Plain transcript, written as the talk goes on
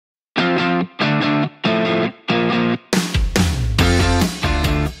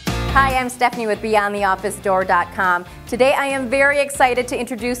I'm Stephanie with BeyondTheOfficeDoor.com. Today I am very excited to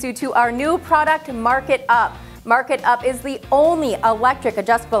introduce you to our new product, MarkIt Up. MarkIt Up is the only electric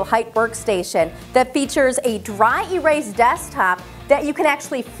adjustable height workstation that features a dry erase desktop that you can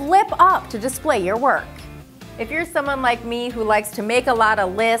actually flip up to display your work. If you're someone like me who likes to make a lot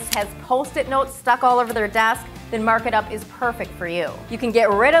of lists, has Post-it notes stuck all over their desk, then MarkIt Up is perfect for you. You can get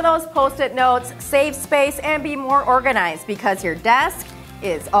rid of those Post-it notes, save space, and be more organized because your desk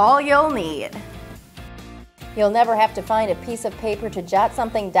is all you'll need. You'll never have to find a piece of paper to jot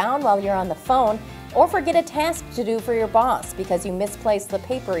something down while you're on the phone or forget a task to do for your boss because you misplaced the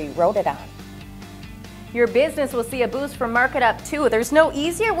paper you wrote it on. Your business will see a boost from MarkIt Up too. There's no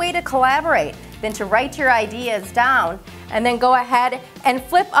easier way to collaborate than to write your ideas down and then go ahead and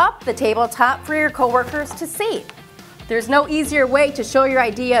flip up the tabletop for your coworkers to see. There's no easier way to show your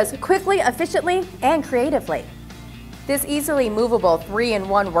ideas quickly, efficiently, and creatively. This easily movable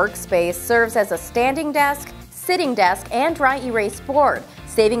 3-in-1 workspace serves as a standing desk, sitting desk, and dry erase board,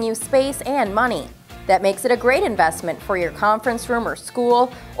 saving you space and money. That makes it a great investment for your conference room or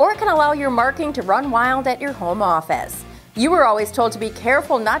school, or it can allow your marking to run wild at your home office. You were always told to be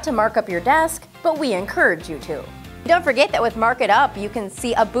careful not to mark up your desk, but we encourage you to. Don't forget that with MarkIt Up, you can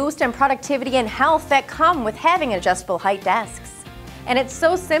see a boost in productivity and health that come with having adjustable height desks. And it's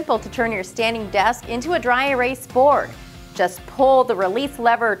so simple to turn your standing desk into a dry erase board. Just pull the release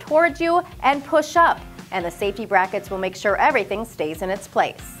lever towards you and push up, and the safety brackets will make sure everything stays in its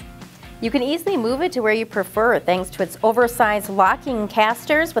place. You can easily move it to where you prefer thanks to its oversized locking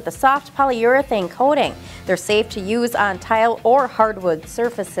casters with a soft polyurethane coating. They're safe to use on tile or hardwood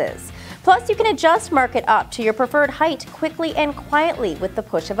surfaces. Plus, you can adjust MarkIt Up to your preferred height quickly and quietly with the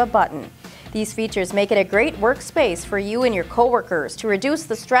push of a button. These features make it a great workspace for you and your coworkers to reduce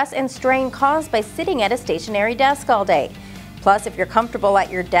the stress and strain caused by sitting at a stationary desk all day. Plus, if you're comfortable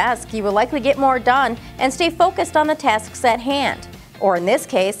at your desk, you will likely get more done and stay focused on the tasks at hand, or in this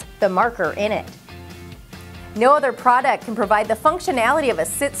case, the marker in it. No other product can provide the functionality of a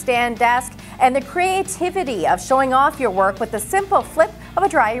sit-stand desk and the creativity of showing off your work with the simple flip of a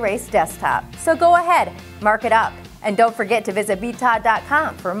dry erase desktop. So go ahead, mark it up, and don't forget to visit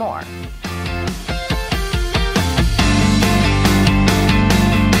BTOD.com for more.